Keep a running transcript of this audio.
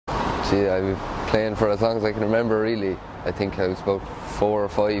Gee, I've been playing for as long as I can remember, really. I think I was about 4 or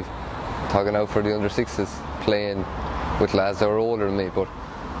 5, talking out for the under-6s, playing with lads that were older than me, but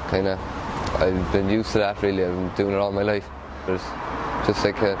kind of I've been used to that, really. I've been doing it all my life. There's just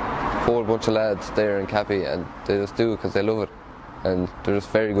like a whole bunch of lads there in Cappy, and they just do it because they love it, and they're just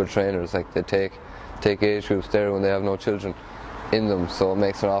very good trainers. Like, they take age groups there when they have no children in them, so it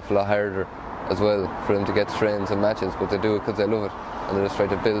makes it an awful lot harder as well for them to get to trains and matches, but they do it because they love it, and they just try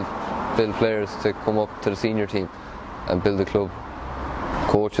to build players to come up to the senior team and build a club.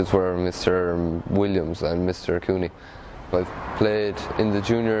 Coaches were Mr. Williams and Mr. Cooney. I've played in the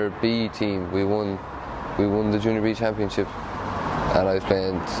junior B team. We won the junior B championship, and I was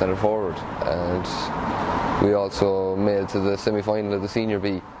playing centre forward, and we also made it to the semi-final of the senior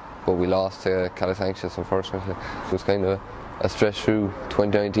B, but we lost to Cappataggle, unfortunately. It was kind of a stretch through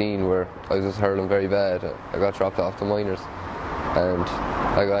 2019 where I was just hurling very bad. I got dropped off the minors, and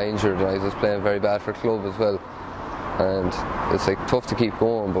I got injured, and I was just playing very bad for club as well. And it's like tough to keep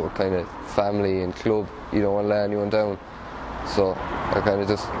going, but kind of family and club, you don't want to let anyone down. So I kind of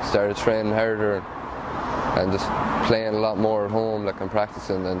just started training harder and just playing a lot more at home, like, and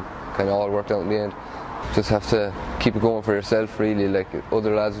practicing, and kind of all worked out in the end. Just have to keep it going for yourself, really. Like,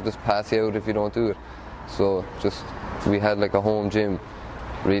 other lads will just pass you out if you don't do it. So just, we had like a home gym,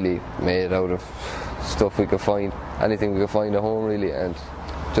 really made out of stuff we could find, anything we could find at home, really, and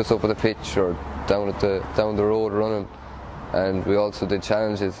just up at the pitch or down the road running. And we also did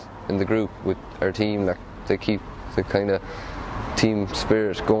challenges in the group with our team, like, to keep the kind of team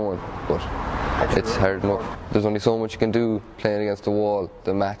spirit going, but it's hard enough. There's only so much you can do playing against the wall.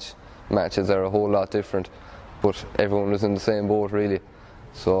 The matches are a whole lot different, but everyone was in the same boat, really.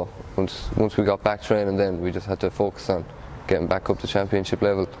 So once we got back training, then we just had to focus on getting back up to championship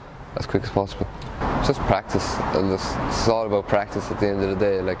level as quick as possible. Just practice, and it's all about practice at the end of the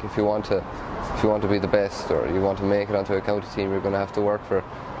day. Like, if you want to be the best, or you want to make it onto a county team, you're going to have to work for it,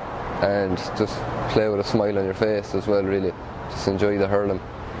 and just play with a smile on your face as well, really. Just enjoy the hurling.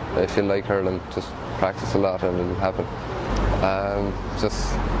 If you like hurling, just practice a lot and it'll happen.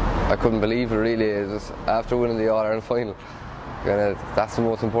 I couldn't believe it, really. Just after winning the All-Ireland final, that's the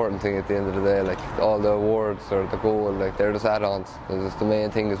most important thing at the end of the day. Like, all the awards or the goal, like, they're just add-ons. Just the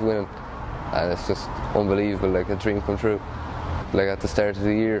main thing is winning, and it's just unbelievable, like a dream come true. Like, at the start of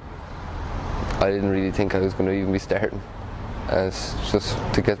the year, I didn't really think I was going to even be starting, and it's just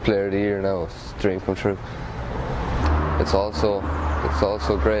to get Player of the Year now, it's a dream come true. It's also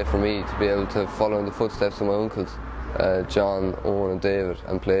great for me to be able to follow in the footsteps of my uncles, John, Owen and David,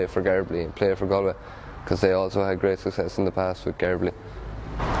 and play for Garbally and play for Galway, because they also had great success in the past with Garbally.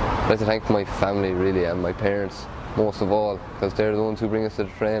 I'd like to thank my family, really, and my parents most of all, because they're the ones who bring us to the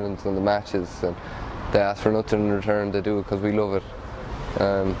trainings and the matches, and they ask for nothing in return. They do it because we love it.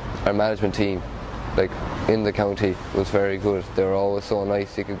 Our management team, like, in the county, was very good. They were always so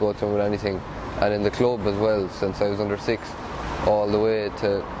nice. You could go to them with anything, and in the club as well, since I was under 6 all the way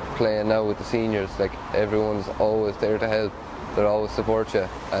to playing now with the seniors, like, everyone's always there to help. They'll always support you,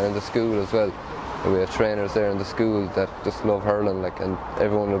 and in the school as well. We have trainers there in the school that just love hurling, like, and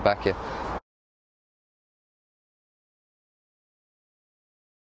everyone will back you.